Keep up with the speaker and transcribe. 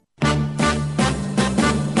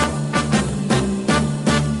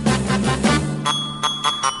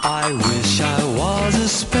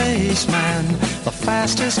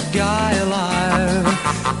smartest guy alive.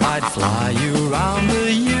 I'd fly you around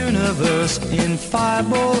the universe in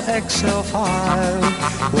Fireball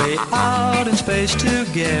XL5. Way out in space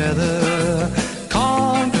together,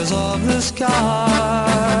 conquerors of the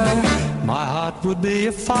sky. My heart would be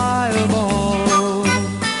a fireball,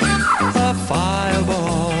 a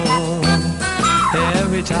fireball.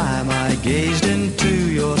 Every time I gazed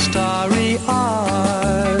into your starry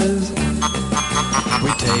eyes. We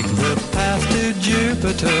take the path to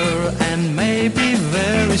Jupiter, and maybe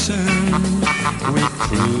very soon we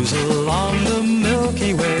cruise along the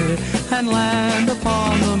Milky Way and land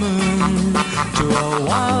upon the moon. To a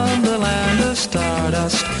wonderland of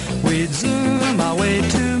stardust, we'd zoom our way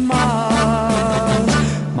to Mars.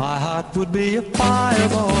 My heart would be a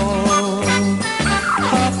fireball,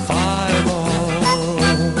 a fireball,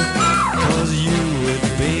 'cause you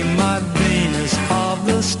would be my Venus of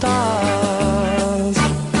the stars.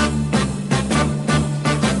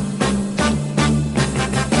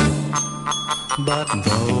 But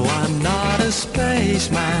though I'm not a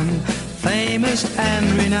spaceman, famous and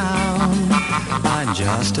renowned, I'm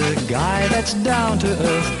just a guy that's down to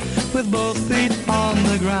earth with both feet on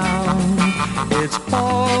the ground. It's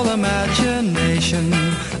all imagination,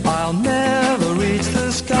 I'll never reach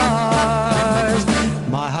the skies.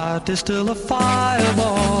 My heart is still a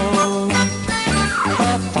fireball,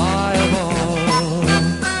 a fireball.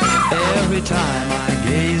 Every time I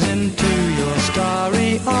gaze into your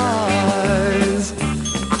starry eyes.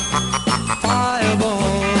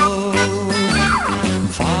 Fireball,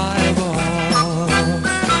 fireball.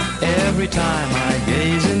 Every time I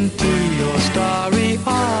gaze into your starry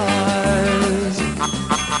eyes.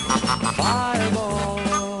 Fireball,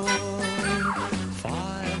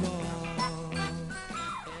 fireball.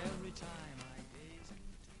 Every time I gaze into...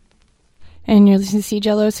 And you're listening to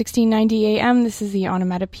CJLO 1690 AM. This is the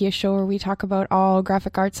Onomatopoeia Show where we talk about all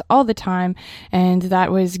graphic arts all the time. And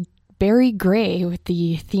that was Barry Gray with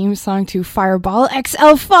the theme song to Fireball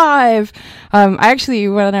XL5. I actually,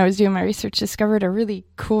 when I was doing my research, discovered a really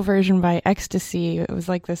cool version by Ecstasy. It was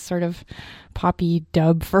like this sort of poppy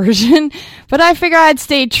dub version, but I figure I'd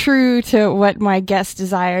stay true to what my guest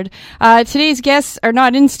desired. Today's guests are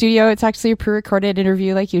not in studio. It's actually a pre-recorded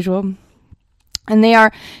interview like usual. And they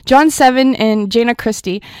are John Seven and Jayna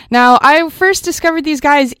Christie. Now, I first discovered these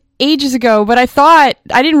guys ages ago, but I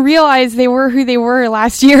didn't realize they were who they were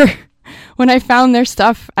last year when I found their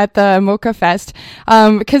stuff at the Mocha Fest,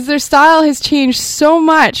 because their style has changed so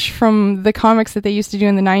much from the comics that they used to do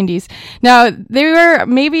in the 90s. Now, they were,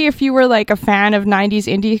 maybe if you were like a fan of 90s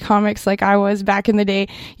indie comics like I was back in the day,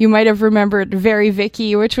 you might have remembered Very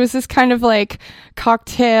Vicky, which was this kind of like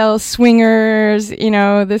cocktail swingers,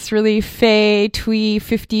 this really fey, twee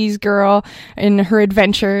 50s girl in her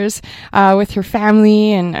adventures with her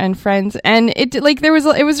family and friends. And it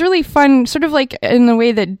was really fun, sort of like in the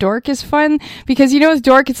way that Dork is fun, because with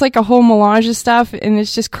Dork it's like a whole melange of stuff and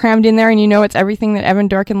it's just crammed in there, and it's everything that Evan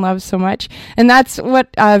Dorkin loves so much. And that's what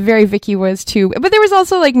Very Vicky was too. But there was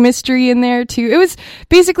also like mystery in there too. It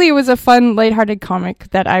was a fun, lighthearted comic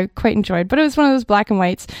that I quite enjoyed, but it was one of those black and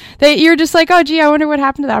whites that you're just like, oh gee, I wonder what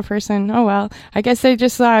happened to that person. Oh well, I guess they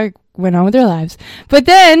just went on with their lives. But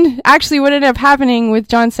then, actually, what ended up happening with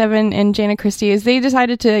John Seven and Jayna Christie is they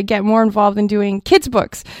decided to get more involved in doing kids'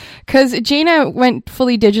 books, because Jayna went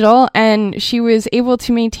fully digital and she was able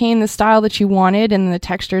to maintain the style that she wanted and the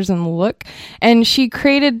textures and the look. And she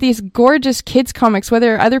created these gorgeous kids' comics,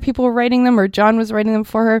 whether other people were writing them or John was writing them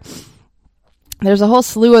for her. There's a whole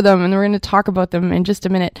slew of them, and we're going to talk about them in just a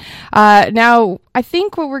minute. Now, I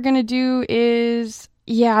think what we're going to do is...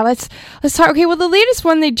 yeah, let's talk. Okay, well, the latest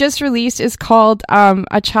one they just released is called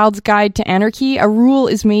A Child's Guide to Anarchy. A Rule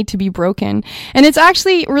is Made to be Broken. And it's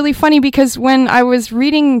actually really funny because when I was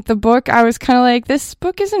reading the book, I was kind of like, this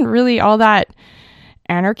book isn't really all that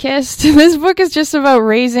anarchist. This book is just about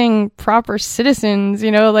raising proper citizens,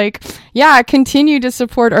 continue to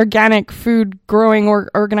support organic food growing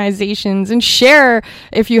organizations and share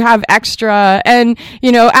if you have extra, and,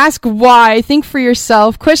 ask why, think for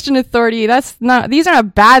yourself, question authority. These are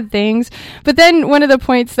not bad things. But then one of the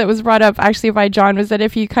points that was brought up actually by John was that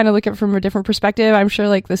if you kind of look at it from a different perspective, I'm sure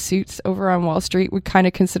like the suits over on Wall Street would kind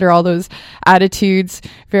of consider all those attitudes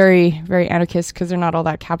very, very anarchist because they're not all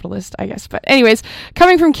that capitalist, I guess. But anyways,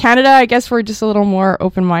 coming from Canada, I guess we're just a little more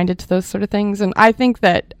open-minded to those sort of things. And I think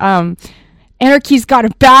that anarchy's got a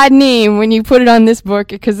bad name when you put it on this book,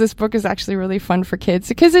 because this book is actually really fun for kids,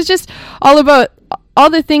 because it's just all about all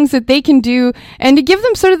the things that they can do, and to give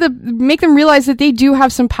them sort of make them realize that they do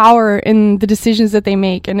have some power in the decisions that they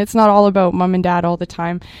make, and it's not all about mom and dad all the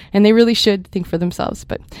time, and they really should think for themselves.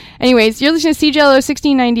 But anyways, you're listening to CJLO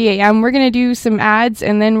 1690 AM. We're going to do some ads,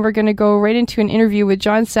 and then we're going to go right into an interview with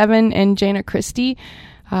John Seven and Jana Christie.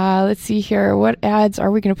 Let's see here. What ads are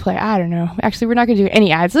we going to play? I don't know. Actually, we're not going to do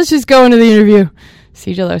any ads. Let's just go into the interview.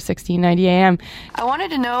 CJLO 1690 AM. I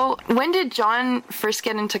wanted to know, when did John first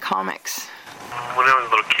get into comics? When I was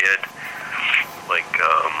a little kid, like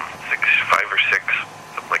 5 or 6,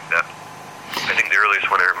 something like that. I think the earliest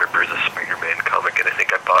one I remember is a Spider-Man comic, and I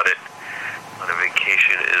think I bought it on a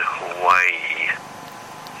vacation in Hawaii.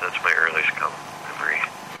 So that's my earliest memory.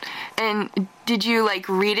 And did you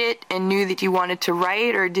read it and knew that you wanted to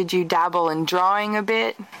write, or did you dabble in drawing a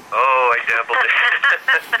bit? Oh, I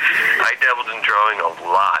dabbled in drawing a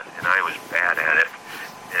lot, and I was bad at it.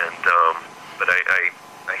 And but I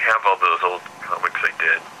have all those old comics I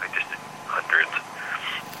did. I just did hundreds,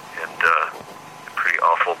 and they're pretty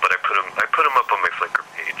awful. But I put them up on my Flickr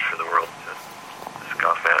page for the world to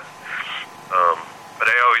scoff at. But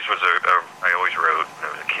I always wrote when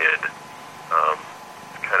I was a kid.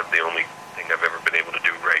 It's kind of the only thing I've ever been able to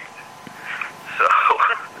do right. So.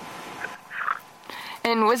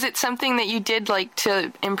 And was it something that you did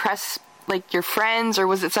to impress your friends, or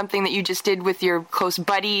was it something that you just did with your close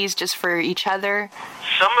buddies just for each other?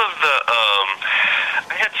 Some of the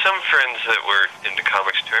I had some friends that were into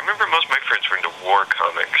comics too. I remember most of my friends were into war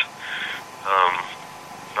comics.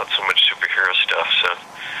 Not so much superhero stuff. So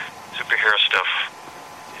superhero stuff,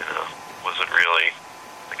 wasn't really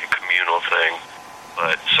like a communal thing.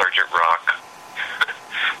 But Sergeant Rock,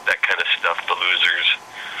 that kind of stuff, the Losers,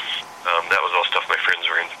 that was all stuff my friends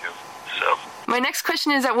were into. So. My next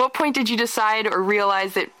question is, at what point did you decide or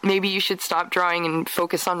realize that maybe you should stop drawing and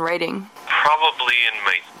focus on writing? Probably in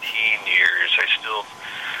my teen years. I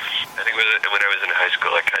think when I was in high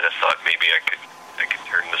school, I kind of thought maybe I could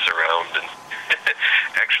turn this around and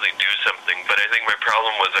actually do something. But I think my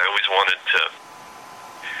problem was I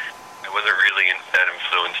wasn't really that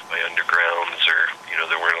influenced by undergrounds, or,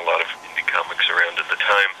 there weren't a lot of indie comics around at the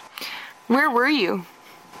time. Where were you?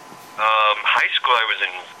 High school, I was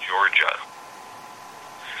in Georgia.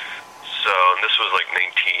 So, and this was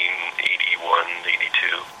 1981,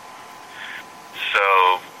 82.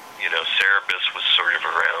 So, Cerebus was sort of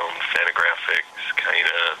around, Fantagraphics, kind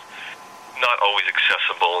of not always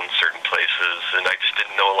accessible in certain places, and I just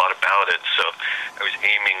didn't know a lot about it, so I was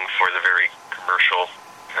aiming for the very commercial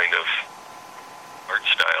kind of art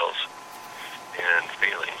styles, and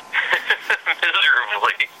failing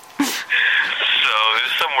miserably. So it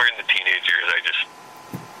was somewhere in the teenage years I just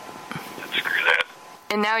said, screw that.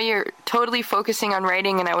 And now you're totally focusing on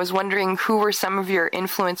writing, and I was wondering, who were some of your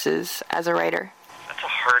influences as a writer? That's a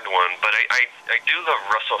hard one, but I do love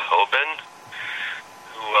Russell Hoban,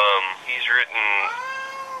 who he's written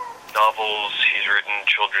novels, he's written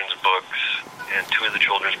children's books, and 2 of the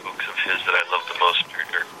children's books of his that I love the most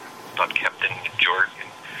are about Captain Njork. And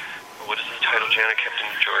what is the title, Jana? Captain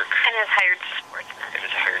Njork? And His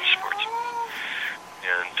Hired Sportsman.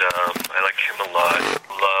 And I like him a lot.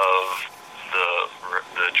 Love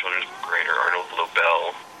the children's book writer Arnold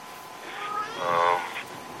Lobel,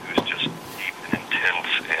 who's just deep and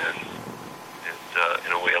intense, and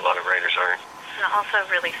in a way a lot of writers aren't. And also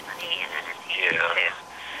really funny and entertaining too.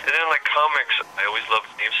 And then comics, I always loved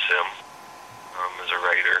Dave Sim as a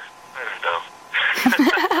writer. I don't know.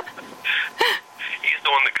 He's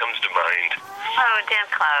the one that comes to mind. Oh, Dan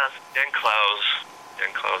Clowes. Dan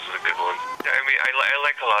Clowes is a good one. I mean, I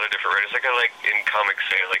like a lot of different writers. I like in comics,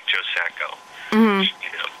 say, I like Joe Sacco. Mm-hmm.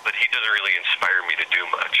 But he doesn't really inspire me to do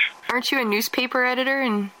much. Aren't you a newspaper editor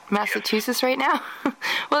in Massachusetts right now?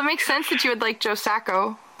 Well, it makes sense that you would like Joe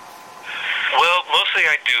Sacco. Well, mostly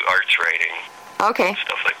I do arts writing. Okay.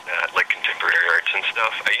 Stuff like that, like contemporary arts and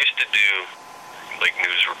stuff. I used to do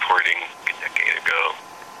news reporting a decade ago,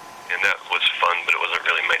 and that was fun, but it wasn't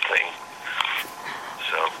really my thing.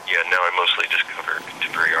 So, yeah, now I mostly just cover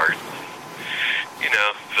contemporary art,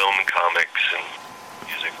 film and comics and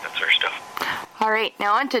music, that sort of stuff. All right,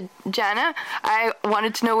 now on to Jana. I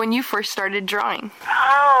wanted to know when you first started drawing.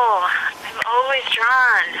 Oh, I've always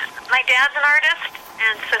drawn. My dad's an artist,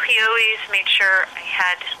 and so he always made sure I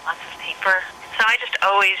had lots of paper. So I just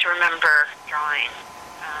always remember drawing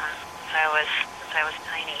since I was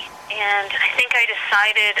tiny. And I think I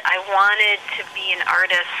decided I wanted to be an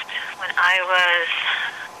artist when I was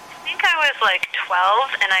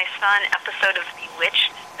 12, and I saw an episode of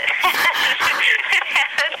Bewitched that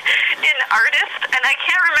had an artist, and I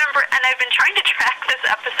can't remember, and I've been trying to track this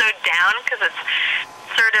episode down because it's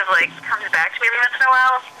sort of like comes back to me every once in a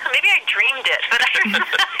while. So maybe I dreamed it, but I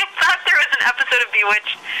thought there was an episode of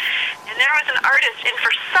Bewitched, and there was an artist, and for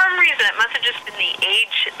some reason it must have just been the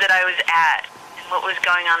age that I was at and what was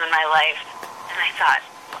going on in my life. And I thought,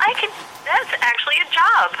 that's actually a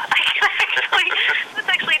job. That's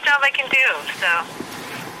actually a job I can do. So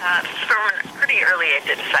from pretty early age,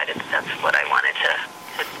 I decided that's what I wanted to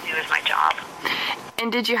do as my job.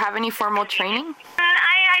 And did you have any formal training?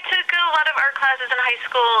 I took a lot of art classes in high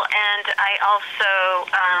school, and I also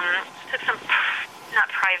took some, not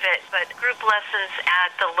private, but group lessons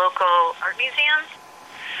at the local art museum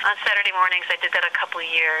on Saturday mornings. I did that a couple of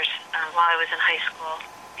years while I was in high school.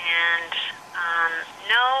 And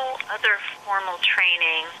no other formal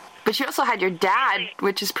training. But you also had your dad,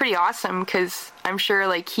 which is pretty awesome, because I'm sure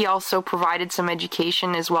like he also provided some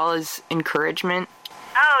education as well as encouragement.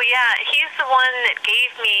 Oh, yeah. He's the one that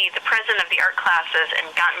gave me the present of the art classes and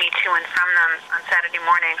got me to and from them on Saturday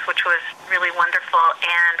mornings, which was really wonderful.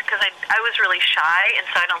 And because I was really shy, and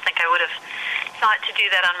so I don't think I would have thought to do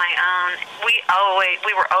that on my own.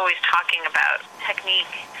 We were always talking about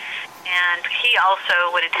technique. And he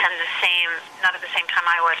also would attend the same, not at the same time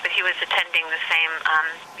I was, but he was attending the same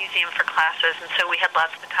museum for classes, and so we had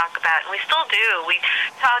lots to talk about. And we still do. We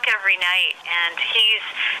talk every night, and he's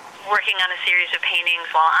working on a series of paintings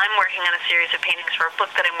while I'm working on a series of paintings for a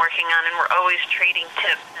book that I'm working on, and we're always trading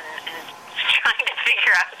tips and trying to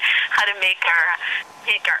figure out how to make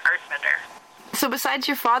our art better. So besides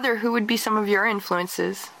your father, who would be some of your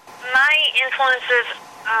influences? My influences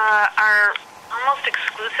are almost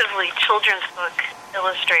exclusively children's book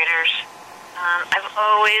illustrators. I've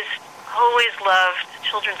always loved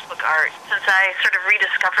children's book art since I sort of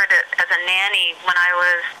rediscovered it as a nanny when I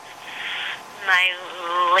was my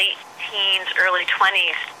late teens, early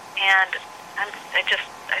 20s, and I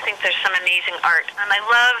think there's some amazing art. I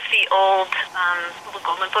love the old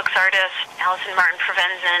Goldman Books artists, Alison Martin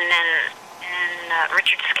Provenzen and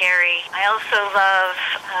Richard Scarry. I also love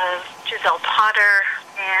Giselle Potter,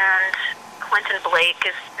 and Quentin Blake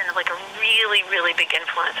has been like a really, really big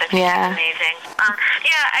influence. I think he's amazing.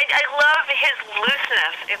 I love his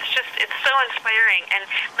looseness. It's so inspiring. And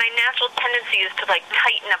my natural tendency is to like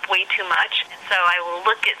tighten up way too much. And so I will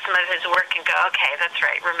look at some of his work and go, okay, that's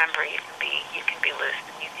right. Remember, you can be loose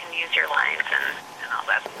and you can use your lines and all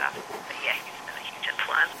that stuff. But yeah, he's been a huge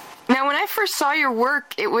influence. Now, when I first saw your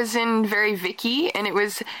work, it was in very Vicky, and it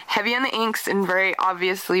was heavy on the inks and very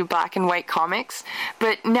obviously black and white comics.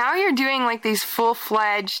 But now you're doing like these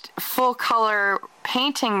full-fledged, full-color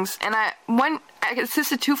paintings, and this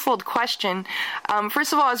is a twofold question.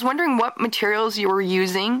 First of all, I was wondering what materials you were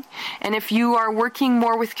using, and if you are working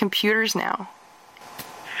more with computers now.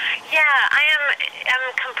 Yeah,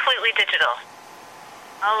 I'm completely digital.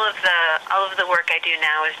 All of the work I do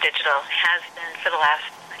now is digital. Has been for the last,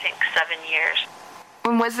 I think, 7 years.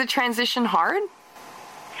 And was the transition hard?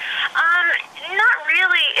 Not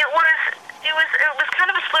really. It was kind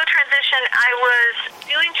of a slow transition. I was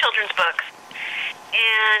doing children's books,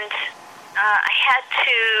 and I had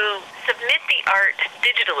to submit the art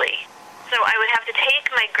digitally. So I would have to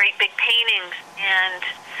take my great big paintings and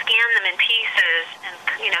scan them in pieces and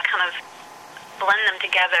kind of blend them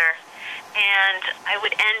together. And I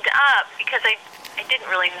would end up, because I didn't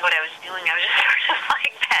really know what I was doing, I was just sort of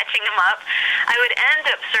like patching them up. I would end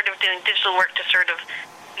up sort of doing digital work to sort of,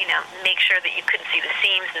 make sure that you couldn't see the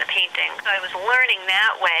seams in the painting. So I was learning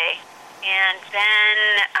that way. And then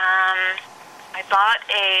I bought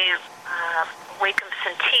a Wacom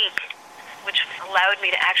Cintiq, which allowed me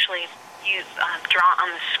to actually draw on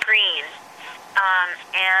the screen.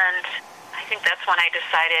 And I think that's when I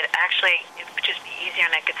decided actually it would just be easier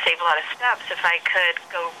and I could save a lot of steps if I could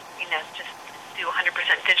go, just do 100%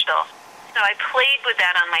 digital. So I played with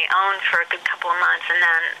that on my own for a good couple of months, and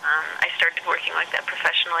then I started working like that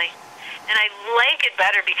professionally. And I like it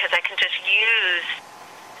better because I can just use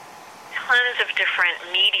tons of different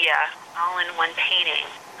media all in one painting.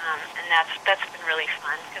 And that's been really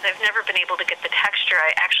fun because I've never been able to get the texture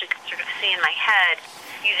I actually could sort of see in my head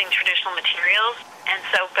using traditional materials. And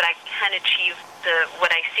so, but I can achieve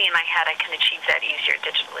what I see in my head, I can achieve that easier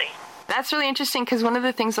digitally. That's really interesting because one of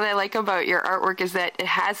the things that I like about your artwork is that it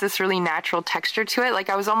has this really natural texture to it. Like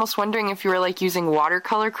I was almost wondering if you were like using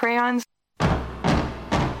watercolor crayons.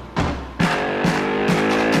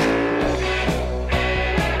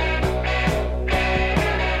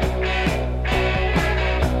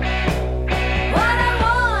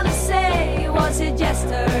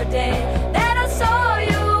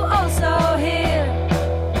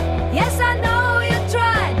 Yes, I know you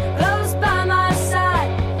tried, close by my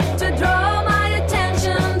side, to draw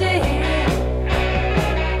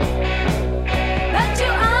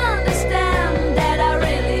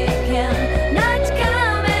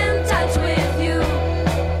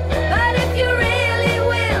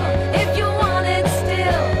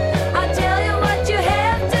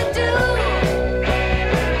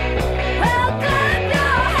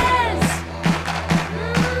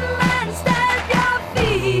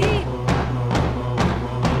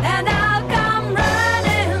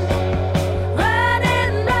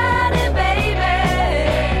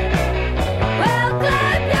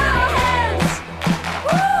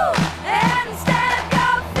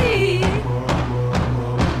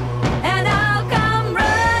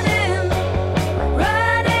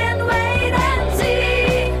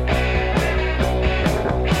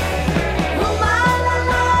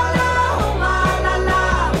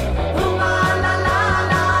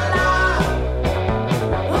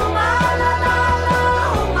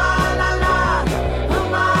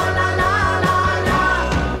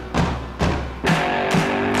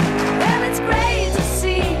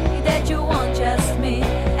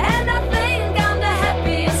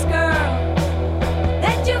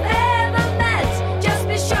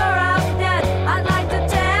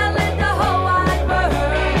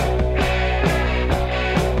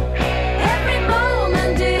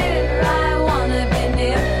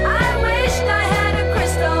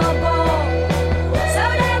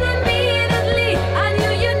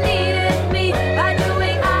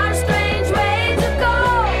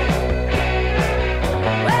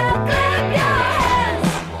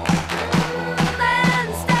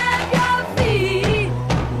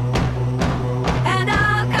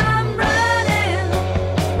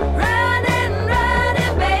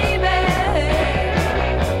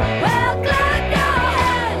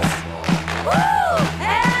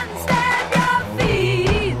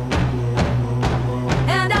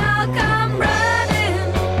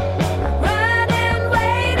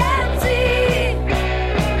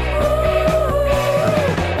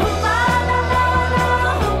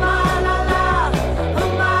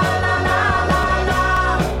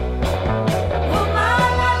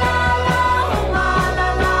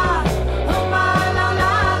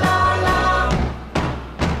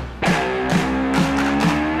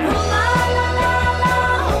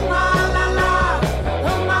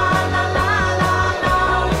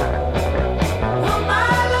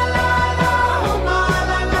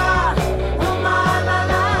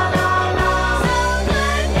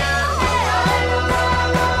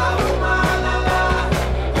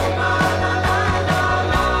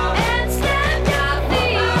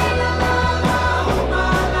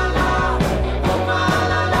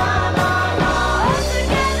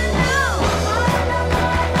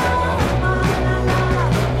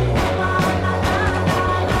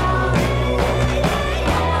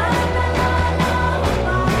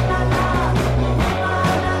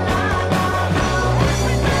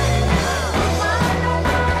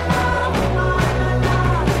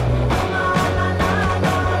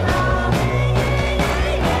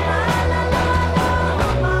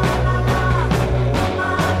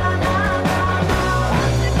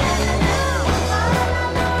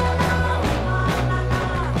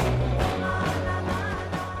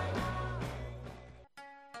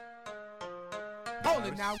Hold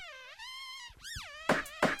it now.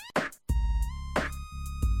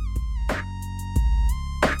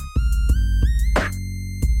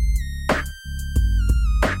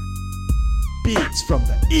 Beats from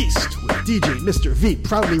the East with DJ Mr. V,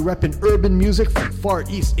 proudly repping urban music from Far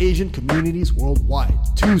East Asian communities worldwide.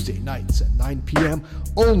 Tuesday nights at 9 p.m.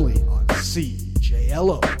 only on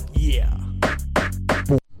CJLO. Yeah.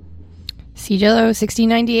 CJLO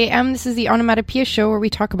 1690 AM. This is the Onomatopoeia Show where we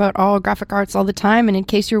talk about all graphic arts all the time. And in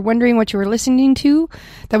case you're wondering what you were listening to,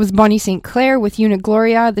 that was Bonnie St. Clair with Unit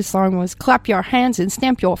Gloria. The song was Clap Your Hands and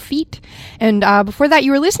Stamp Your Feet. And before that,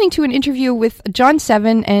 you were listening to an interview with John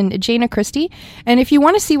Seven and Jana Christie. And if you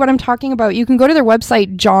want to see what I'm talking about, you can go to their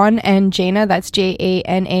website, John and Jana. That's Jana,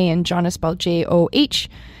 and John is spelled John,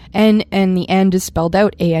 and the and is spelled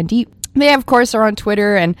out And. They, of course, are on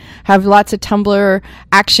Twitter and have lots of Tumblr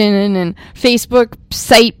action and Facebook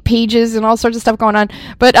site pages and all sorts of stuff going on.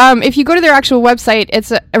 But if you go to their actual website,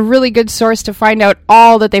 it's a really good source to find out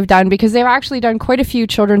all that they've done, because they've actually done quite a few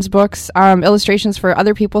children's books, illustrations for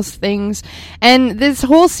other people's things, and this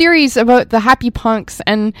whole series about the Happy Punks.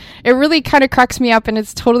 And it really kind of cracks me up, and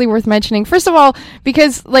it's totally worth mentioning. First of all,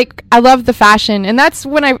 because I love the fashion, and that's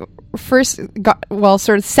when I first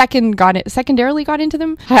secondarily got into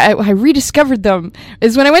them. I rediscovered them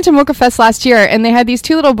is when I went to Mocha Fest last year, and they had these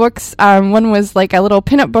two little books. One was like a little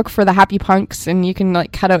pinup book for the Happy Punks, and you can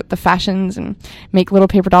like cut out the fashions and make little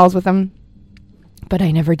paper dolls with them. But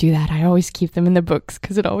I never do that. I always keep them in the books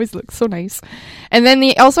because it always looks so nice. And then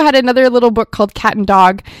they also had another little book called Cat and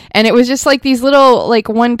Dog, and it was just like these little like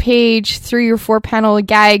 1-page 3 or 4 panel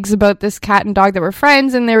gags about this cat and dog that were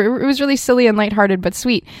friends, and it was really silly and lighthearted but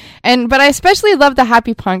sweet. But I especially love the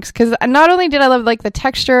Happy Punks because not only did I love like the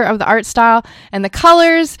texture of the art style and the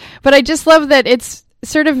colors, but I just love that it's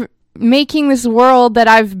sort of making this world that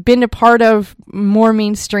I've been a part of more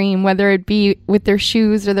mainstream, whether it be with their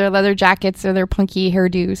shoes or their leather jackets or their punky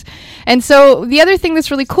hairdos. And so the other thing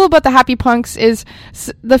that's really cool about the Happy Punks is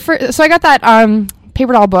so I got that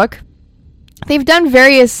paper doll book. They've done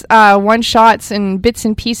various one-shots and bits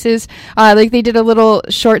and pieces. Like they did a little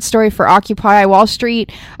short story for Occupy Wall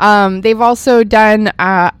Street. They've also done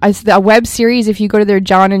a web series if you go to their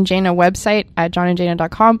John and Jana website at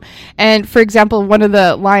johnandjana.com. And for example, one of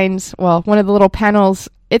the little panels,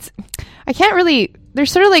 they're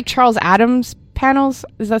sort of like Charles Addams panels.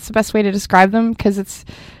 That's the best way to describe them, because it's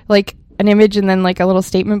like an image and then like a little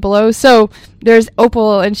statement below. So there's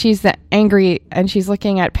Opal, and she's angry, and she's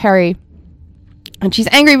looking at Perry. And she's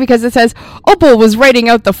angry because it says, Opal was writing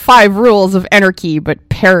out the 5 rules of anarchy, but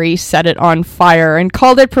Perry set it on fire and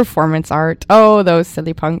called it performance art. Oh, those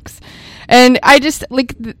silly punks. And I just,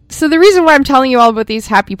 so the reason why I'm telling you all about these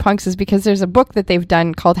Happy Punks is because there's a book that they've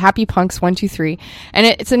done called Happy Punks 1, 2, 3. And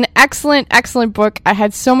it's an excellent, excellent book. I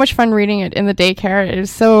had so much fun reading it in the daycare. It was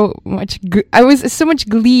so much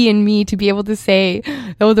glee in me to be able to say,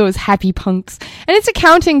 oh, those Happy Punks. And it's a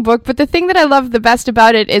counting book, but the thing that I love the best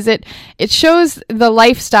about it is it shows the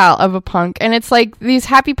lifestyle of a punk. And it's like these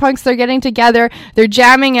Happy Punks, they're getting together, they're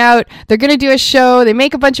jamming out, they're going to do a show, they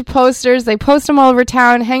make a bunch of posters, they post them all over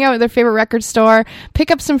town, hang out with their favorite record store,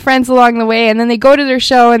 pick up some friends along the way, and then they go to their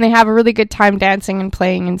show and they have a really good time dancing and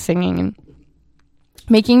playing and singing and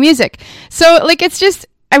making music. So it's just,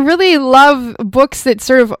 I really love books that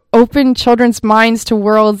sort of open children's minds to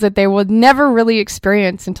worlds that they will never really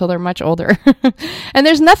experience until they're much older. And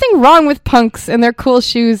there's nothing wrong with punks and their cool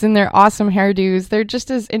shoes and their awesome hairdos. They're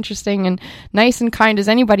just as interesting and nice and kind as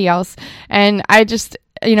anybody else. And I just,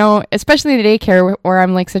 especially the daycare where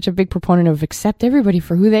I'm like such a big proponent of accept everybody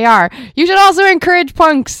for who they are, you should also encourage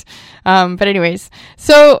punks. But anyways,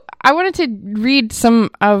 so I wanted to read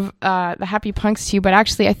some of the Happy Punks to you, but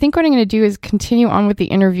actually I think what I'm going to do is continue on with the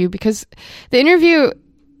interview, because the interview,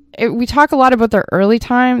 we talk a lot about their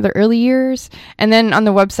early years, and then on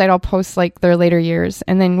the website I'll post like their later years.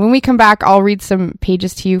 And then when we come back, I'll read some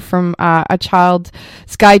pages to you from A Child's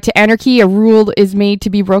Guide to Anarchy, A Rule is Made to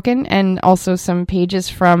be Broken, and also some pages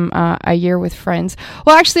from A Year with Friends.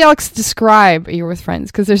 Well, actually, I'll describe A Year with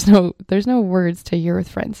Friends, because there's no words to A Year with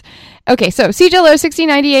Friends. Okay, so CJLO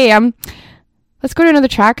 1690 AM. Let's go to another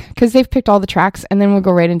track, because they've picked all the tracks, and then we'll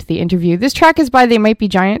go right into the interview. This track is by They Might Be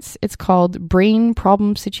Giants. It's called Brain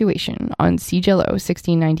Problem Situation on CJLO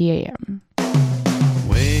 1690 AM.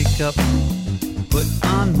 Wake up, put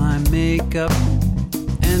on my makeup,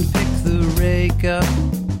 and pick the rake up,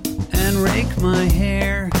 and rake my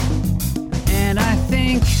hair. And I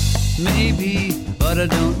think maybe, but I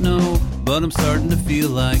don't know, but I'm starting to feel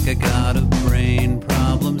like I got a brain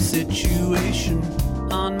problem situation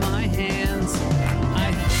on my hands.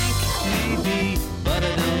 I think maybe, but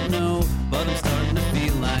I don't know, but I'm starting to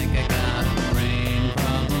feel like I got a brain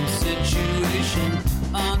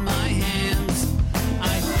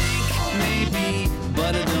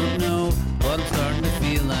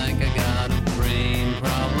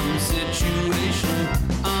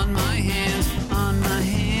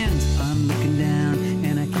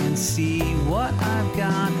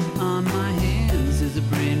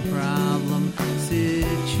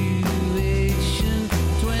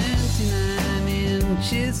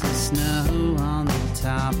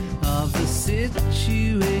top of the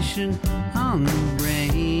situation on the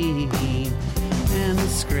brain. And the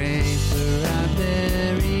scraper I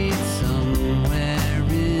buried somewhere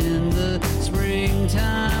in the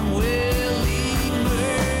springtime will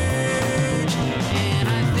emerge. And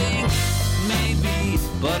I think maybe,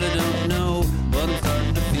 but I don't know, but I'm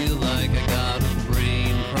starting to feel like I got a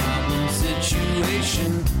brain problem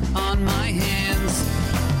situation on my hands.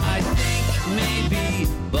 I think maybe,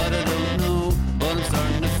 but I don't know, but I'm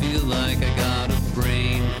starting to feel like I got a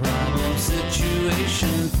brain problem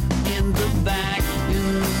situation. In the back,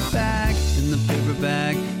 in the back, in the paper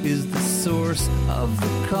bag is the source of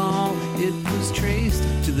the call. It was traced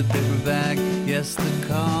to the paper bag. Yes, the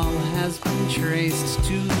call has been traced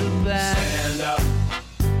to the bag. Stand up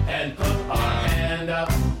and put our hand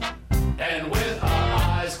up, and with our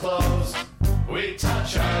eyes closed, we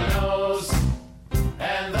touch our nose,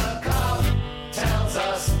 and the call tells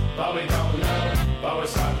us, but we don't know, but we're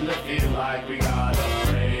starting to feel like we got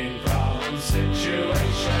a brain problem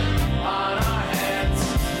situation on our hands.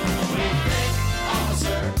 We think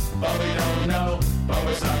officer, but we don't know, but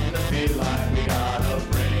we're starting to feel like we got a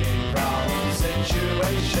brain problem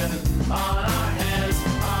situation on our hands,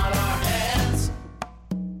 on our hands.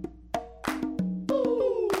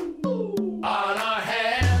 On our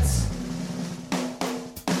hands.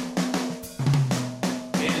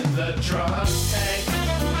 In the drunk tank.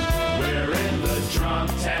 We're in the drunk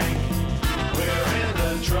tank. We're in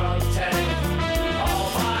the drunk tank. All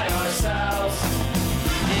by ourselves.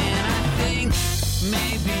 And I think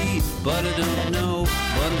maybe, but I don't know,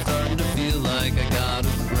 but I'm starting to feel like I got a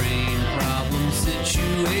brain problem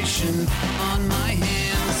situation on my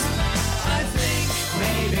hands. I think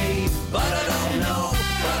maybe, but I don't know,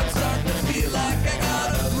 but I'm starting to feel like I got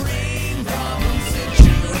a brain problem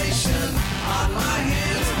situation on my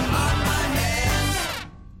hands, on my hands.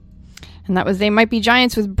 And that was They Might Be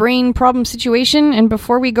Giants with Brain Problem Situation. And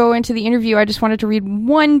before we go into the interview, I just wanted to read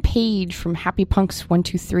one page from Happy Punks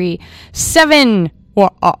 123. 7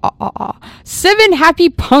 happy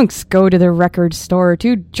punks go to the record store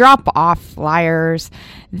to drop off flyers.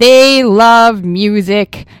 They love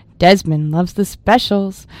music. Desmond loves the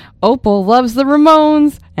Specials. Opal loves the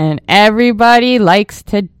Ramones. And everybody likes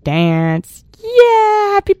to dance.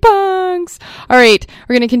 Yeah, happy punks. All right,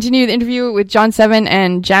 we're going to continue the interview with John Seven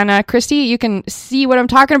and Jana Christie. You can see what I'm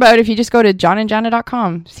talking about if you just go to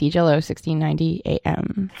johnandjana.com. CJLO 1690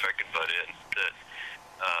 AM. If I could butt in, that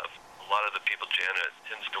a lot of the people Jana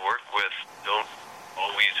tends to work with don't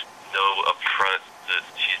always know up front that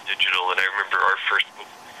she's digital. And I remember our first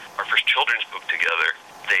children's book together,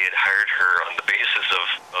 they had hired her on the basis of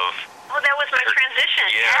Oh, that was my transition.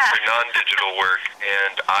 for non-digital work.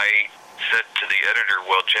 And I said to the editor,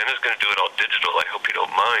 well, Jana's going to do it all digital. I hope you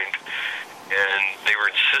don't mind. And they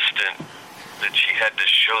were insistent that she had to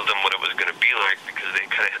show them what it was going to be like because they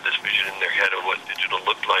kind of had this vision in their head of what digital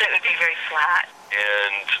looked like. That would be very flat.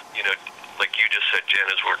 And, you know, like you just said,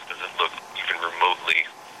 Jana's work doesn't look even remotely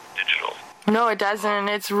digital. No, it doesn't.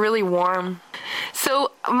 It's really warm.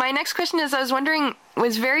 So my next question is, I was wondering,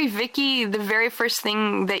 was Very Vicky the very first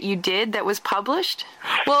thing that you did that was published?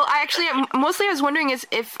 Well, I was wondering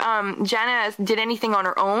if Jana did anything on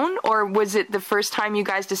her own, or was it the first time you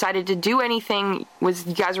guys decided to do anything, was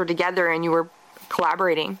you guys were together and you were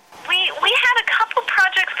collaborating? We had a couple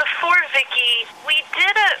projects before Vicky. We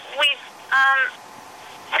did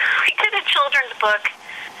a children's book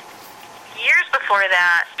years before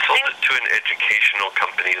that. Sold it to an educational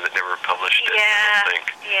company that never published it. Yeah, I don't think.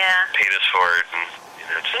 yeah. Paid us for it, and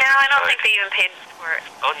just No, I don't think they even paid for it.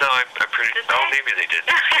 Oh no, I'm pretty. Did Oh, they? maybe they did.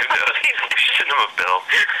 Who knows? We should send them a bill.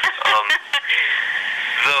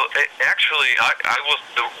 Though actually, I was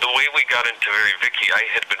the way we got into Very Vicky. I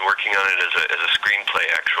had been working on it as a screenplay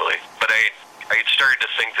actually, but I had started to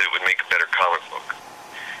think that it would make a better comic book.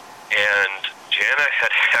 And Jana had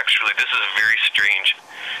actually, this is a very strange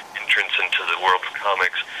entrance into the world of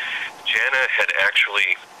comics. Jana had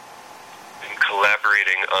actually been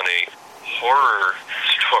collaborating on a horror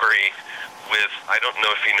story with, I don't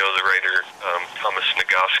know if you know the writer, Thomas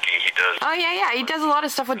Nagoski. He does. Oh, yeah. He does a lot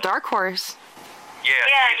of stuff with Dark Horse.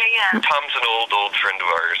 Yeah. Tom's an old friend of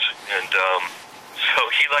ours. And so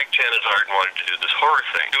he liked Jana's art and wanted to do this horror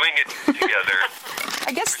thing. Doing it together.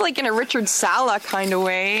 I guess like in a Richard Sala kind of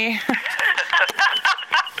way.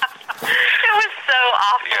 It was so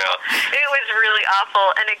awful. Yeah. It was really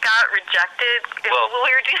awful, and it got rejected. Well,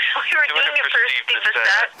 we were doing it for Steve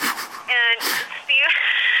Bissett, and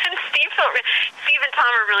Steve and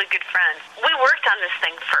Tom are really good friends. We worked on this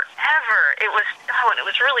thing forever. It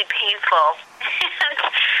was really painful,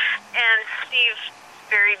 and Steve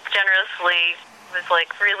very generously was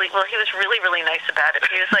like really really nice about it.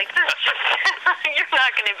 He was like, this is just you're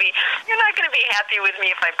not going to be happy with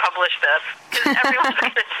me if I publish this, because everyone's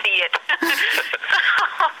going to see it.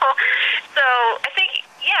 So I think,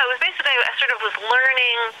 it was basically, I sort of was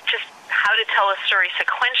learning just how to tell a story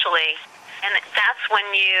sequentially, and that's when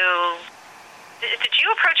did you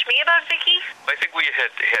approach me about Vicky? I think we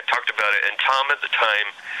had talked about it, and Tom at the time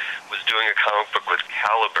was doing a comic book with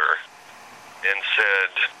Caliber, and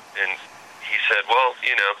he said, well,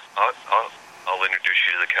 I'll introduce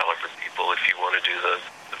you to the Caliber people if you want to do the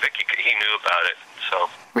Vicky. He knew about it, so.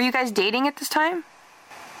 Were you guys dating at this time?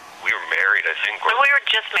 We were married, I think. We were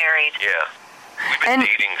just married. Yeah. We've been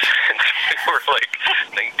dating since we were like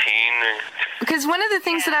 19. Because one of the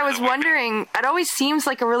things that I was wondering, it always seems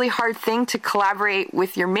like a really hard thing to collaborate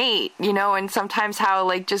with your mate, and sometimes how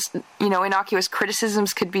like just, innocuous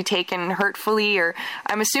criticisms could be taken hurtfully, or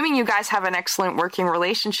I'm assuming you guys have an excellent working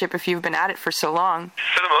relationship if you've been at it for so long.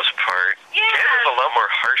 For the most part. Yeah. Jen is a lot more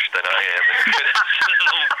harsh than I am in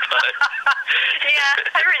criticism, but... Yeah,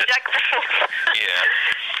 I reject things. Yeah.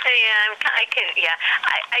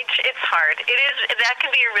 It's hard. That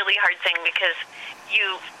can be a really hard thing, because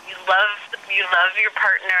you love your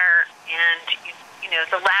partner, and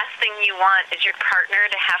the last thing you want is your partner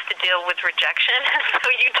to have to deal with rejection. So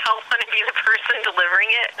you don't want to be the person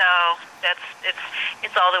delivering it. So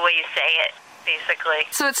it's all the way you say it, basically.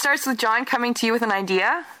 So it starts with John coming to you with an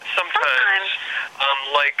idea? Sometimes.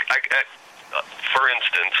 For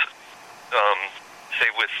instance, say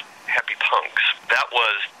with Happy Punks, that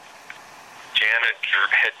was Janet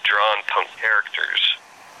had drawn punk characters,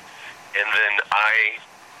 and then I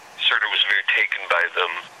sort of was very taken by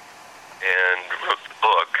them and wrote the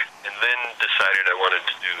book, and then decided I wanted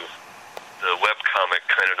to do the webcomic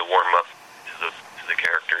kind of to warm up to the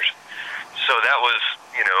characters. So that was,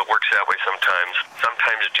 it works that way sometimes.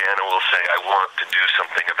 Sometimes Jana will say, I want to do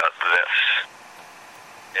something about this,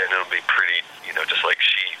 and it'll be pretty, just like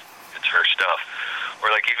it's her stuff. Or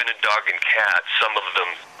like even in Dog and Cat, some of them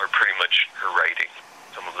are pretty much her writing.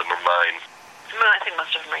 Some of them are mine. Well, I think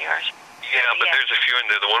most of them are yours. Yeah, but there's a few in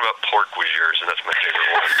there. The one about pork was yours, and that's my favorite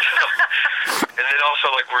one. So. And then also,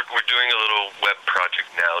 like, we're doing a little web project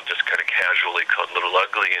now, just kind of casually, called Little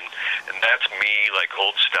Ugly, and that's me, like,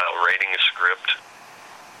 old style, writing a script,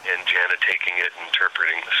 and Jana taking it and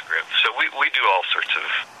interpreting the script. So we do all sorts of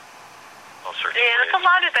ways. It's a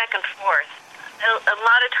lot of back and forth. A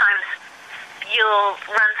lot of times you'll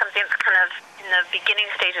run something that's kind of in the beginning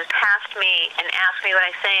stages past me and ask me what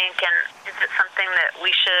I think, and is it something that we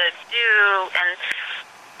should do,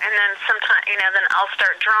 and then sometimes, then I'll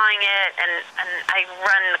start drawing it, and I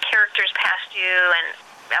run the characters past you, and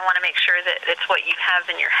I want to make sure that it's what you have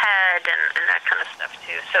in your head, and that kind of stuff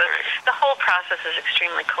too. So the whole process is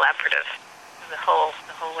extremely collaborative, the whole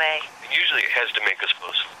way. And usually it has to make us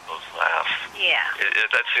both laugh. Yeah.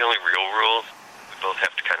 That's the only real rule. Both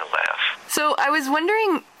have to kind of laugh. So I was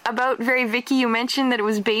wondering about Very Vicky. You mentioned that it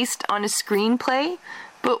was based on a screenplay,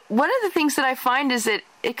 but one of the things that I find is that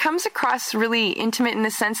it comes across really intimate in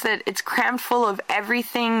the sense that it's crammed full of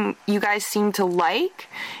everything you guys seem to like,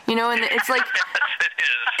 and it's like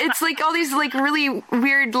it's like all these like really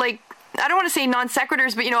weird, like, I don't want to say non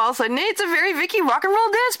sequiturs, but all of a sudden it's a Very Vicky rock and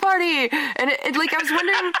roll dance party, and it like, I was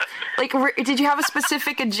wondering, like, did you have a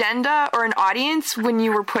specific agenda or an audience when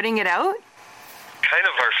you were putting it out? Kind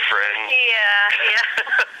of our friends.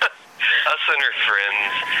 Yeah. Us and our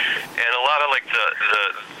friends, and a lot of like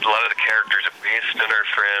a lot of the characters are based on our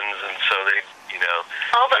friends, and so they,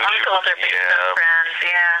 all the uncles are based on friends.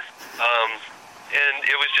 Yeah. And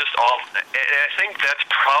it was just all, and I think that's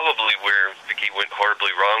probably where Vicky went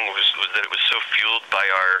horribly wrong, was that it was so fueled by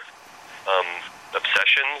our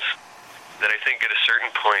obsessions that I think at a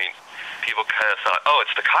certain point people kind of thought, oh,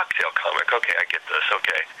 it's the cocktail comic. Okay, I get this.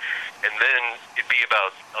 Okay. And then it'd be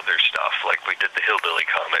about other stuff, like we did the Hillbilly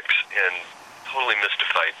comics, and totally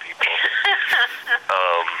mystified people.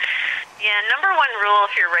 Yeah, number one rule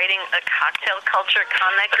if you're writing a cocktail culture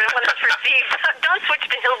comic, don't switch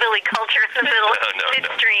to hillbilly culture in the middle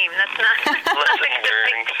midstream. That's not Lesson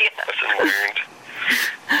learned.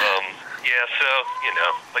 Yeah, so,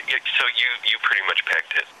 but so you pretty much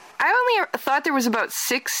pegged it. I only thought there was about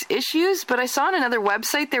 6 issues, but I saw on another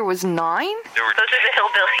website there was 9. Those are the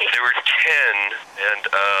Hillbillies. There were 10 and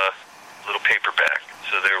a little paperback.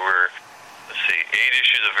 So there were, 8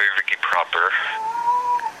 issues of Very Vicky proper,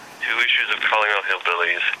 2 issues of Calling All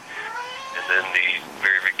Hillbillies, and then the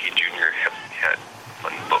Very Vicky Junior Cat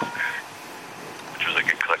Fun Book, which was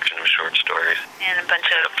like a collection of short stories. And a bunch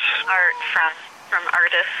of art from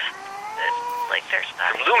artists that like their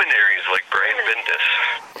stuff. From luminaries like Brian Bendis.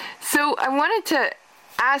 So I wanted to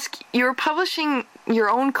ask, you were publishing your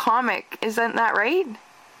own comic, isn't that right?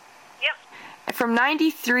 Yep. From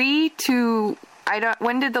 93 to,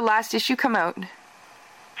 when did the last issue come out? 96.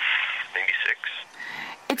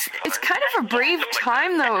 It's kind of a brave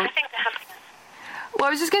time, though. I think that's... Well, I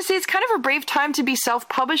was just going to say, it's kind of a brave time to be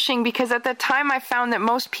self-publishing, because at that time I found that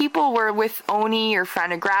most people were with Oni or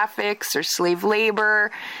Fantagraphics or slave labor.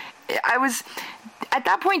 At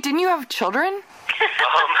that point, didn't you have children? We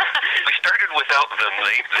started without them.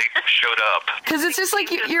 They showed up. Because it's just like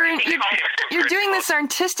you're doing this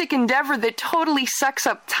artistic endeavor that totally sucks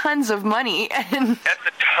up tons of money. And at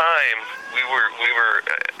the time, we were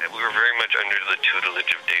very much under the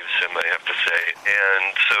tutelage of Dave Sim, I have to say,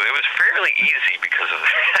 and so it was fairly easy because of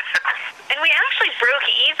that. And we actually broke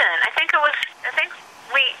even. I think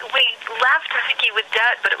we left Vicky with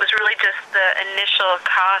debt, but it was really just the initial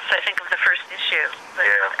cost, I think, of the first issue. But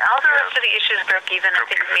all the rest of the issues broke even. I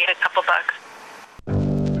think we made a couple bucks.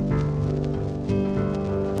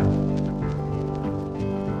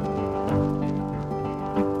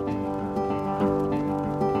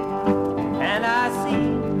 And I see,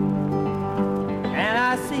 and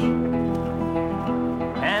I see,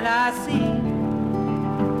 and I see,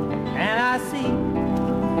 and I see,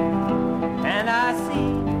 and I see.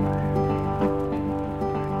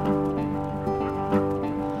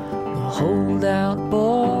 The holdout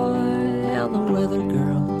boy and the weather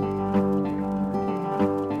girl.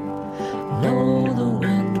 Know the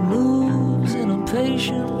wind moves in a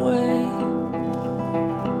patient way,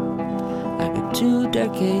 like a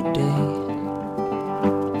 2-decade day.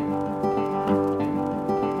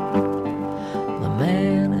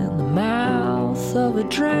 Man in the mouth of a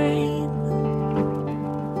drain,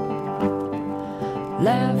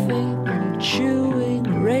 laughing and chewing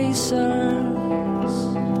erasers,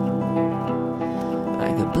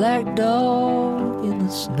 like a black dog in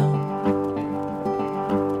the snow.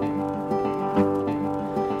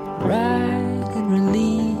 Right in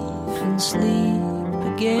relief and sleep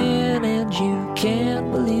again, and you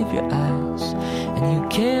can't believe your eyes, and you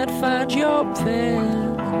can't find your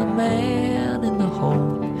pen, and the man in the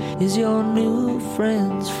hole is your new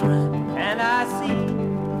friend's friend. And I see,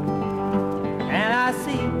 and I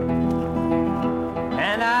see,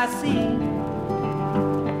 and I see,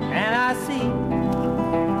 and I see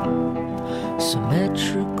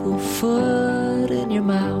symmetrical foot in your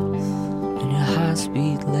mouth and your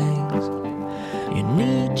high-speed legs. Your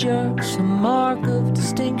knee jerk's a mark of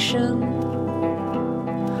distinction.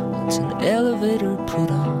 It's an elevator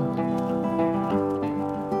put on.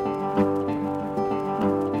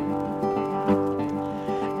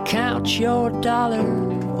 Count your dollar,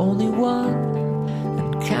 only one,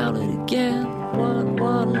 and count it again. 1,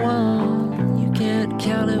 1, 1. You can't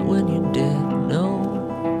count it when you're dead, no.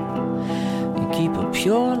 You keep a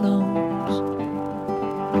pure nose.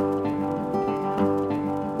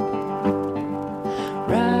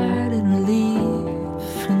 Right in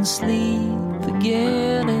relief and sleep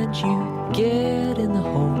again, and you get in the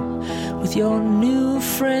hole with your new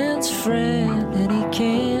friend's friend, and he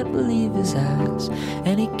can't believe his eyes,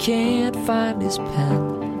 and he can't find his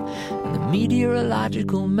pen. And the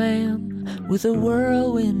meteorological man with a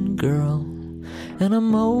whirlwind girl, and a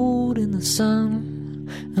mold in the sun,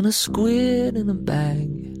 and a squid in a bag,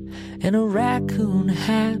 and a raccoon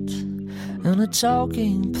hat, and a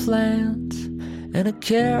talking plant, and a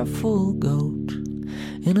careful goat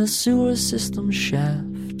in a sewer system shaft.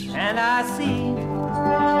 And I see,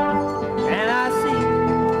 and I see,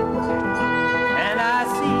 and I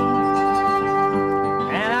see,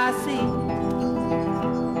 and I see,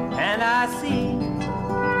 and I see,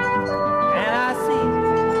 and I see,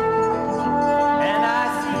 and I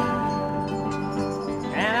see,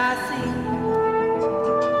 and I see, and I see,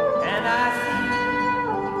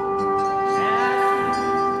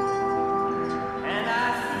 and I see, and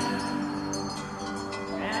I see.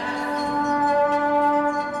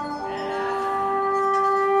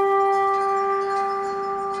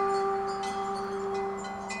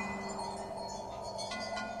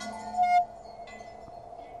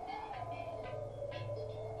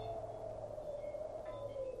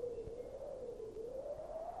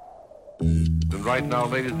 And right now,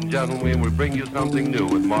 ladies and gentlemen, we bring you something new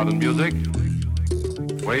with modern music,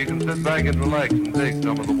 where you can sit back and relax and take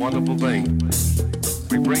some of the wonderful things.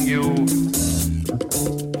 We bring you,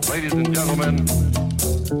 ladies and gentlemen,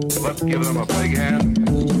 let's give them a big hand.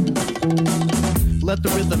 Let the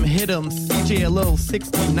rhythm hit 'em. CJLO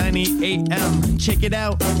 6090 AM. Check it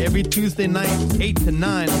out every Tuesday night, 8 to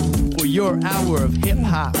 9, for your hour of hip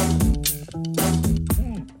hop.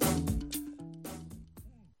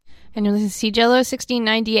 And you're listening to CJLO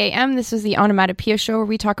 1690 AM. This is the Onomatopoeia Show where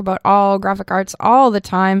we talk about all graphic arts all the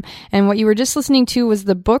time. And what you were just listening to was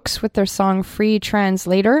the Books with their song Free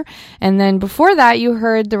Translator. And then before that, you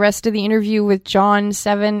heard the rest of the interview with John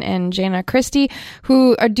Seven and Jana Christie,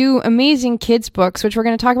 who do amazing kids books, which we're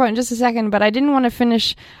going to talk about in just a second. But I just want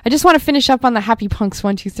to finish up on the Happy Punks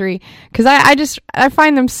 1, 2, 3, because I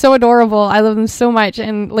find them so adorable. I love them so much.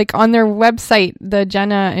 And like on their website, the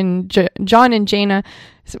Jana and John and Jana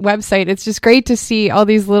website, it's just great to see all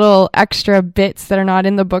these little extra bits that are not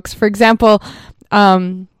in the books. For example,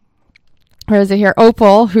 where is it here?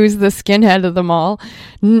 Opal, who's the skinhead of them all.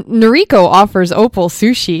 Noriko offers Opal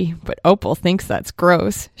sushi, but Opal thinks that's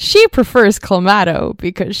gross. She prefers Clamato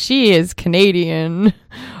because she is Canadian.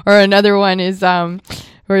 Or another one is,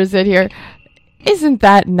 where is it here? Isn't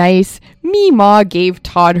that nice? Meemaw gave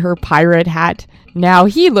Todd her pirate hat. Now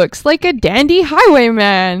he looks like a dandy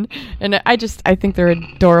highwayman. And I think they're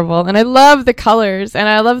adorable. And I love the colors. And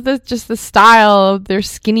I love the style of their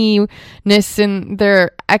skinniness and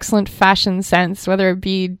their excellent fashion sense, whether it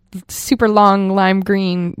be super long lime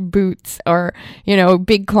green boots or,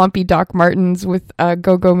 big clumpy Doc Martens with a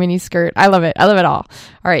go-go mini skirt. I love it. I love it all.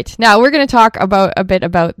 All right. Now we're going to talk a bit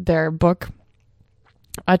about their book,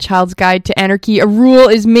 A Child's Guide to Anarchy. A Rule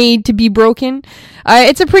is Made to be Broken.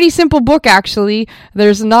 It's a pretty simple book, actually.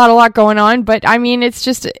 There's not a lot going on, but I mean,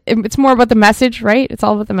 it's more about the message, right? It's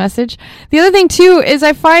all about the message. The other thing, too, is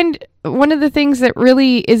I find one of the things that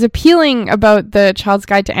really is appealing about The Child's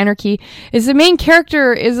Guide to Anarchy is the main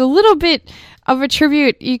character is a little bit of a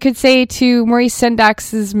tribute, you could say, to Maurice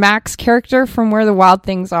Sendak's Max character from Where the Wild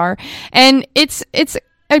Things Are. And it's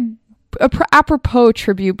a apropos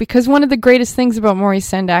tribute, because one of the greatest things about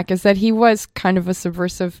Maurice Sendak is that he was kind of a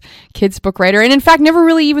subversive kids book writer, and in fact never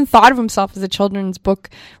really even thought of himself as a children's book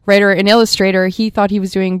writer and illustrator. He thought he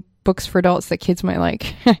was doing books for adults that kids might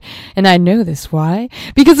like. And I know this why,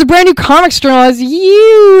 because the Brand New Comics Journal has a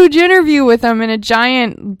huge interview with him and a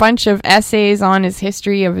giant bunch of essays on his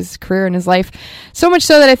history of his career and his life. So much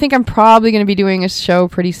so that I think I'm probably going to be doing a show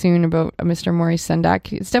pretty soon about Mr. Maurice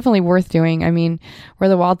Sendak. It's definitely worth doing. I mean, Where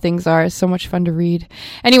the Wild Things Are is so much fun to read.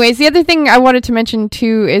 Anyways, the other thing I wanted to mention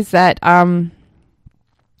too is that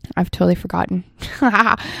I've totally forgotten.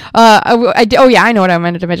 I know what I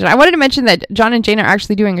wanted to mention. I wanted to mention that John and Jane are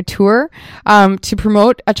actually doing a tour to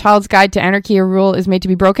promote A Child's Guide to Anarchy, A Rule is Made to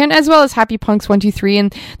be Broken, as well as Happy Punks 1, 2, 3.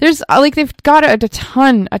 And there's they've got a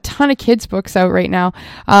ton of kids books out right now.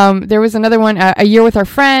 There was another one, A Year with Our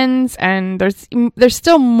Friends, and there's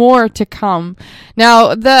still more to come.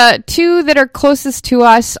 Now, the two that are closest to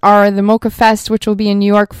us are the Mocha Fest, which will be in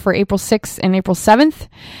New York for April 6th and April 7th.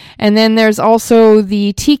 And then there's also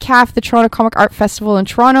the TCAF, the Toronto Comic Art Festival in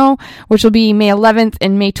Toronto, which will be May 11th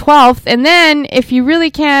and May 12th. And then if you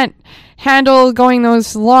really can't handle going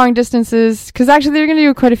those long distances, because actually they're going to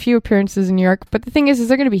do quite a few appearances in New York, but the thing is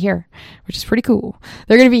they're going to be here, which is pretty cool.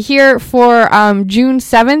 They're going to be here for June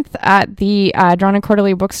 7th at the Drawn and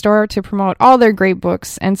Quarterly bookstore to promote all their great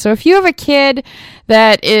books. And so if you have a kid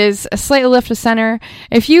that is a slightly left of center,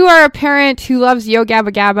 if you are a parent who loves Yo Gabba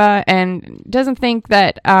Gabba and doesn't think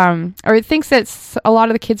that, or thinks that a lot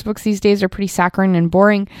of the kids' books these days are pretty saccharine and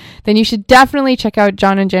boring, then you should definitely check out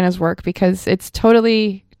John and Jenna's work, because it's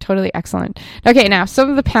totally excellent. Okay, now some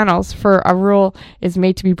of the panels for A Rule is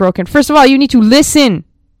Made to be Broken. First of all, you need to listen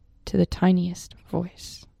to the tiniest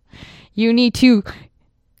voice. You need to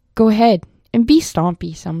go ahead and be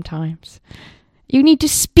stompy sometimes. You need to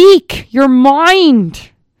speak your mind.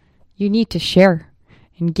 You need to share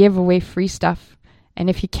and give away free stuff. And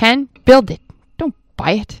if you can, build it. Don't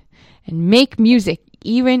buy it. And make music,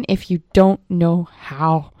 even if you don't know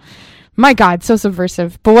how. My God, so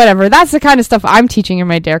subversive. But whatever. That's the kind of stuff I'm teaching in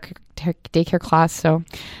my daycare class. So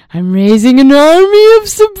I'm raising an army of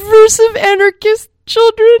subversive anarchist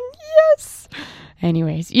children. Yes.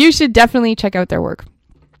 Anyways, you should definitely check out their work.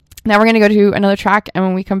 Now we're going to go to another track. And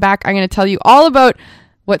when we come back, I'm going to tell you all about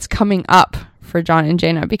what's coming up for John and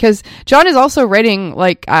Jana, because John is also writing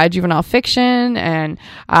juvenile fiction, and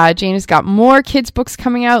Jane has got more kids books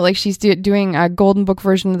coming out. Like she's doing a golden book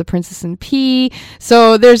version of The Princess and Pea.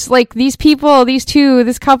 So there's this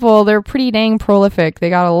couple, they're pretty dang prolific. They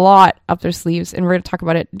got a lot up their sleeves, and we're going to talk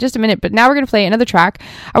about it in just a minute. But now we're going to play another track.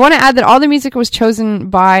 I want to add that all the music was chosen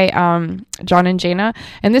by John and Jana,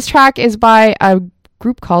 and this track is by a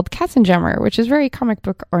group called Katzenjammer, which is very comic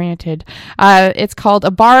book oriented. It's called A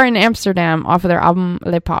Bar in Amsterdam off of their album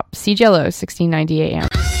Le Pop. CJLO 1690 AM.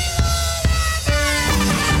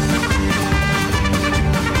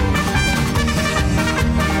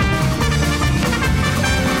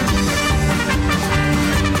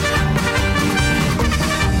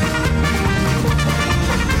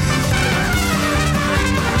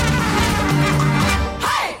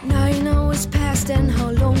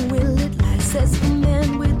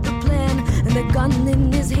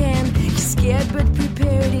 scared but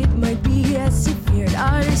prepared, it might be as he feared.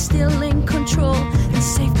 Are they still in control and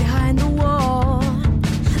safe behind the wall?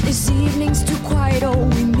 This evening's too quiet, oh,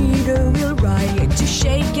 we need a real riot to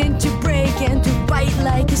shake and to break and to bite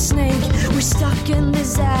like a snake. We're stuck in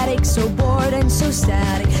this attic, so bored and so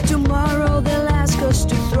static. Tomorrow they'll ask us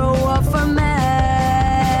to throw off our mask.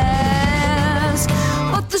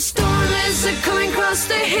 But the storm is coming across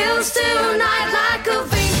the hills tonight, like a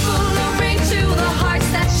vein full of rain to the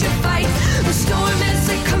hearts that should fight. The storm is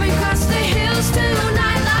coming across the hills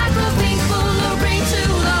tonight, like a vein full of rain to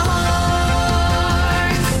the hearts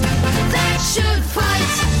that should fight.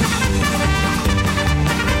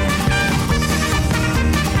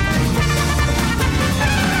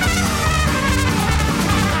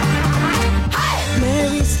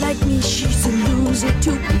 Mary's like me, she's a loser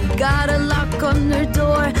too. Got a lock on her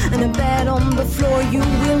door and a bed on the floor. You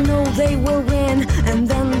will know they will win and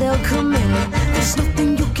then they'll come in. There's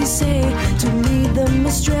nothing you can say to lead them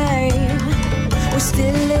astray. We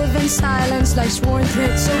still live in silence like sworn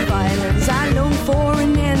threats of violence. I long for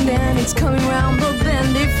an end and it's coming round the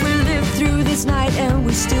bend. If we live through this night and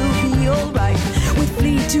we'll still be alright, we'll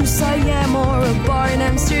flee to Siam or a bar in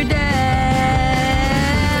Amsterdam.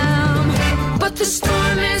 But the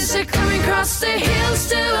storm is coming across the hills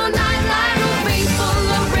tonight, like a rain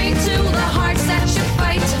full of rain to the hearts that should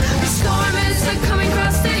fight. The storm is coming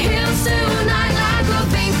across the hills tonight, like a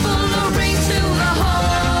rain full of rain to the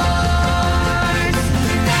hearts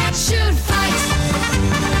that should fight.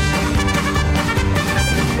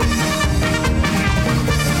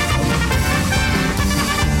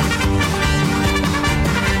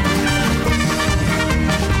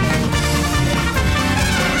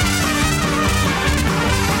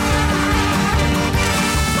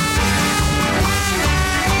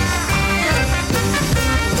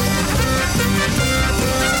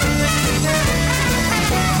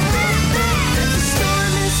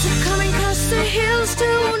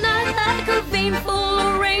 Tonight, like a vein full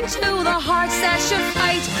of rain to the hearts that should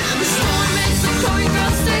fight. The storm is coming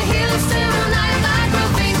across the hills tonight, like a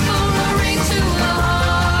vein full of rain to the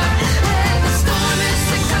heart. Hey, the storm is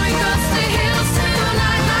coming across the hills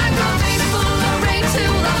tonight, like a vein full of rain to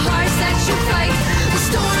the hearts that should fight. The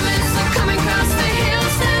storm is coming across the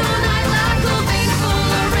hills tonight, like a vein full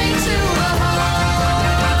of rain to the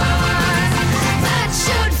heart that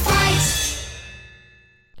should fight.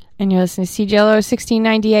 And you're listening to CJLO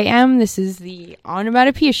 1690 AM. This is the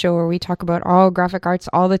Onomatopoeia Show, where we talk about all graphic arts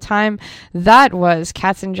all the time. That was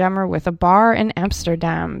Katzenjammer with a bar in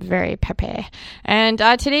Amsterdam. Very pepe. And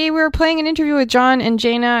today we're playing an interview with John and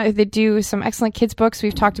Jana. They do some excellent kids books.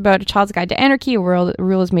 We've talked about A Child's Guide to Anarchy, A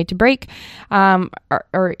Rule is Made to Break. Yeah,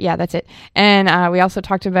 that's it. And we also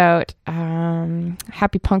talked about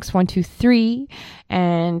Happy Punks 1, 2, 3.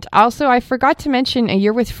 And also I forgot to mention A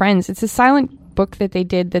Year with Friends. It's a silent book that they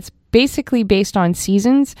did that's basically based on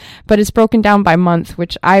seasons, but it's broken down by month,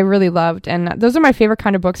 which I really loved. And those are my favorite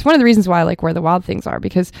kind of books. One of the reasons why I like Where the Wild Things Are,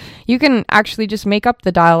 because you can actually just make up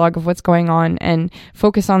the dialogue of what's going on and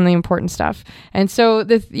focus on the important stuff. And so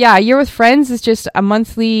A Year with Friends is just a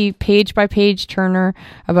monthly page by page turner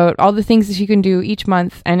about all the things that you can do each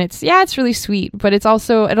month. And it's really sweet, but it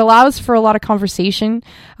allows for a lot of conversation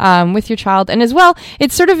with your child. And as well,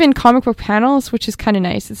 it's sort of in comic book panels, which is kind of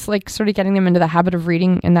nice. It's like sort of getting them into the habit of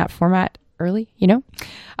reading in that format early,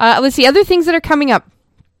 Let's see, other things that are coming up.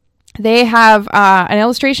 They have an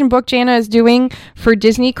illustration book Jana is doing for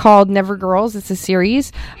Disney called Never Girls. It's a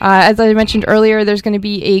series. As I mentioned earlier, there's going to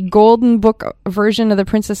be a golden book version of The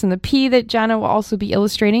Princess and the Pea that Jana will also be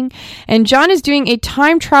illustrating. And John is doing a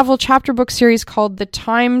time travel chapter book series called The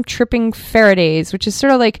Time Tripping Faradays, which is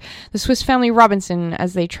sort of like the Swiss Family Robinson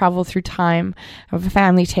as they travel through time, of a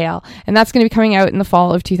family tale. And that's going to be coming out in the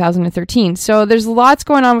fall of 2013. So there's lots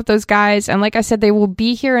going on with those guys. And like I said, they will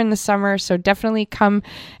be here in the summer. So definitely come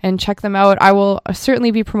and check them out. I will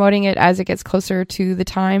certainly be promoting it as it gets closer to the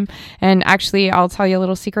time. And actually, I'll tell you a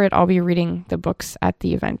little secret. I'll be reading the books at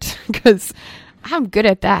the event because I'm good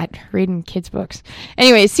at that, reading kids' books.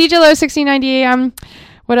 Anyway, CJLO 1690 AM.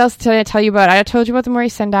 What else did I tell you about? I told you about the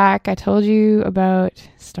Maurice Sendak. I told you about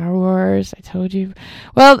Star Wars. I told you,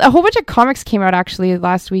 well, a whole bunch of comics came out actually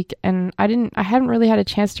last week, and I hadn't really had a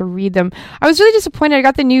chance to read them. I was really disappointed. I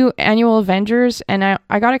got the new annual Avengers, and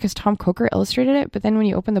I got it because Tom Coker illustrated it, but then when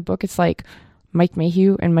you open the book, it's like Mike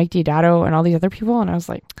Mayhew and Mike Diodato and all these other people, and I was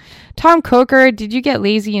like, Tom Coker, did you get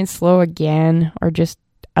lazy and slow again, or just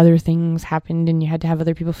other things happened and you had to have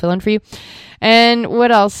other people fill in for you? And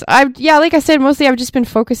what else? Like I said, mostly I've just been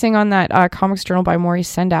focusing on that Comics Journal by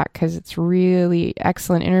Maurice Sendak because it's really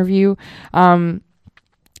excellent interview.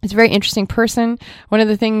 He's a very interesting person. One of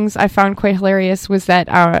the things I found quite hilarious was that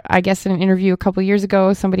I guess in an interview a couple years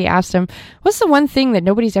ago, somebody asked him, "What's the one thing that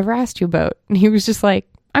nobody's ever asked you about?" And he was just like,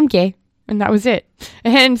 "I'm gay." And that was it.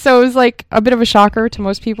 And so it was like a bit of a shocker to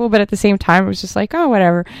most people, but at the same time, it was just like, oh,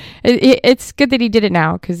 whatever. It's good that he did it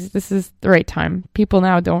now, because this is the right time. People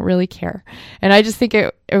now don't really care. And I just think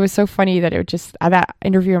it was so funny that that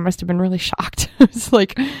interviewer must have been really shocked. It's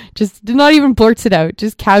like, just did not even blurts it out,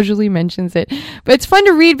 just casually mentions it. But it's fun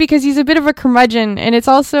to read because he's a bit of a curmudgeon, and it's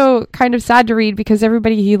also kind of sad to read because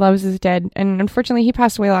everybody he loves is dead. And unfortunately, he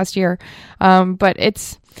passed away last year. But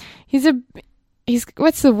he's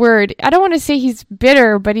what's the word? I don't want to say he's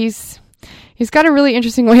bitter, but he's got a really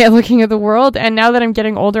interesting way of looking at the world. And now that I'm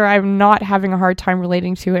getting older, I'm not having a hard time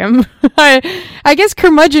relating to him. I guess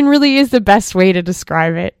curmudgeon really is the best way to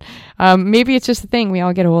describe it. Maybe it's just the thing. We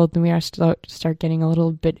all get old and we start getting a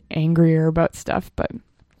little bit angrier about stuff. But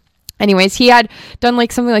anyways, he had done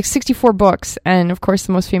something like 64 books, and of course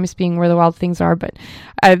the most famous being Where the Wild Things Are, but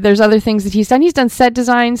there's other things that he's done. He's done set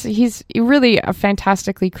designs. He's really a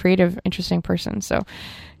fantastically creative, interesting person. So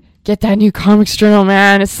get that new Comics Journal,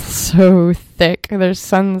 man. It's so thick. There's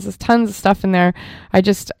tons of stuff in there. I had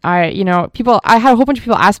a whole bunch of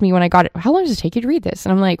people ask me when I got it, how long does it take you to read this?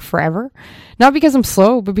 And I'm like, forever. Not because I'm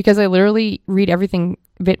slow, but because I literally read everything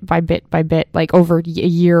bit by bit by bit, like over a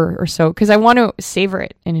year or so, because I want to savor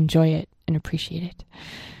it and enjoy it and appreciate it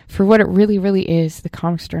for what it really, really is. The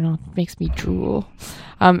Comics Journal makes me drool.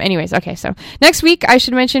 Anyways, okay, so next week, I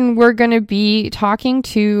should mention we're going to be talking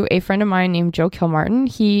to a friend of mine named Joe Kilmartin.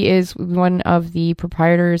 He is one of the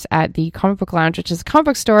proprietors at the Comic Book Lounge, which is a comic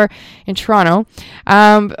book store in Toronto.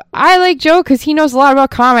 I like Joe because he knows a lot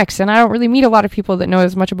about comics, and I don't really meet a lot of people that know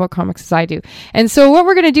as much about comics as I do. And so what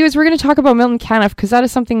we're going to do is we're going to talk about Milton Caniff, because that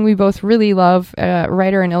is something we both really love,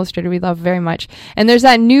 writer and illustrator we love very much. And there's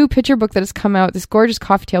that new picture book that has come out, this gorgeous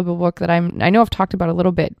coffee table book that I know I've talked about a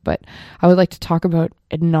little bit, but I would like to talk about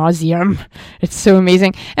ad nauseum. It's so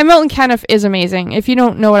amazing. And Milton Caniff is amazing. If you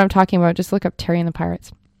don't know what I'm talking about, just look up Terry and the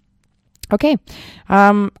Pirates. Okay.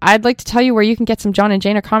 I'd like to tell you where you can get some John and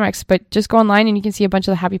Jana comics, but just go online and you can see a bunch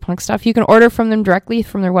of the Happy Punk stuff. You can order from them directly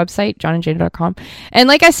from their website, johnandjana.com. And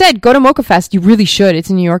like I said, go to Mocha Fest. You really should. It's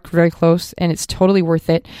in New York, very close, and it's totally worth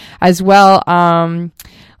it as well.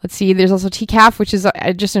 Let's see, there's also TCAF, which is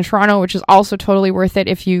just in Toronto, which is also totally worth it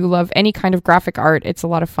if you love any kind of graphic art. It's a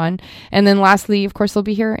lot of fun. And then lastly, of course, they'll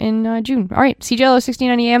be here in June. All right, CJLO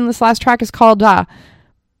 1690 AM. This last track is called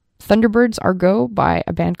Thunderbirds Are Go by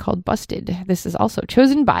a band called Busted. This is also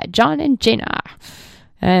chosen by John and Jana.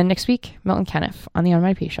 And next week, Milton Caniff on the On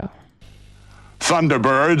My P Show.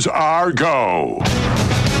 Thunderbirds Are Go.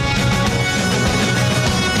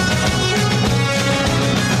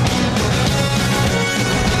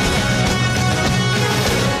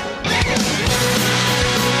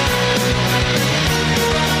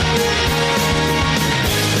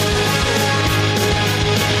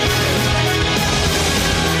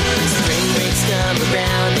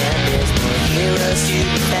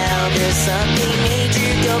 There's something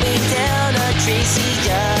major going down on Tracy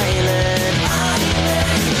Island.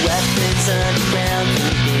 Weapons underground,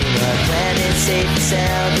 keeping our planet safe and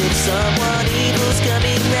sound. If someone evil's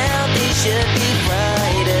coming round, they should be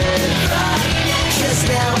frightened. Cause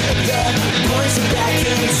now the boys are back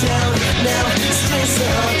in town. Now stress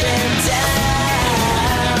up and down.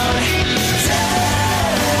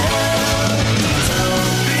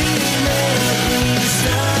 Don't be mad, please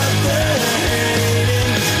stop the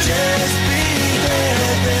hating. Just be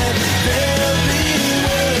there, then they'll be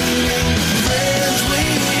waiting. Friends we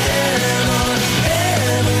have on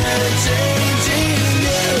ever changing.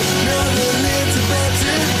 You know the lid's about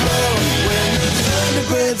to blow when the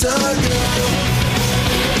Thunderbirds are gone.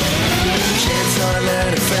 Kids are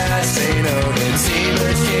learning fast, they know that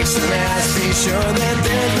T-Birds kicks the last. Be sure that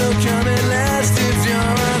there's no coming last if you're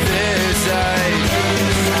on their side.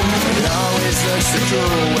 It always looks so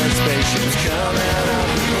cool when spaceships come out of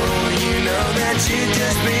the moon. You know that you'd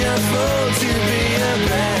just be a fool to be a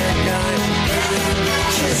bad guy.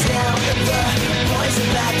 Cause now the boys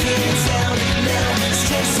are back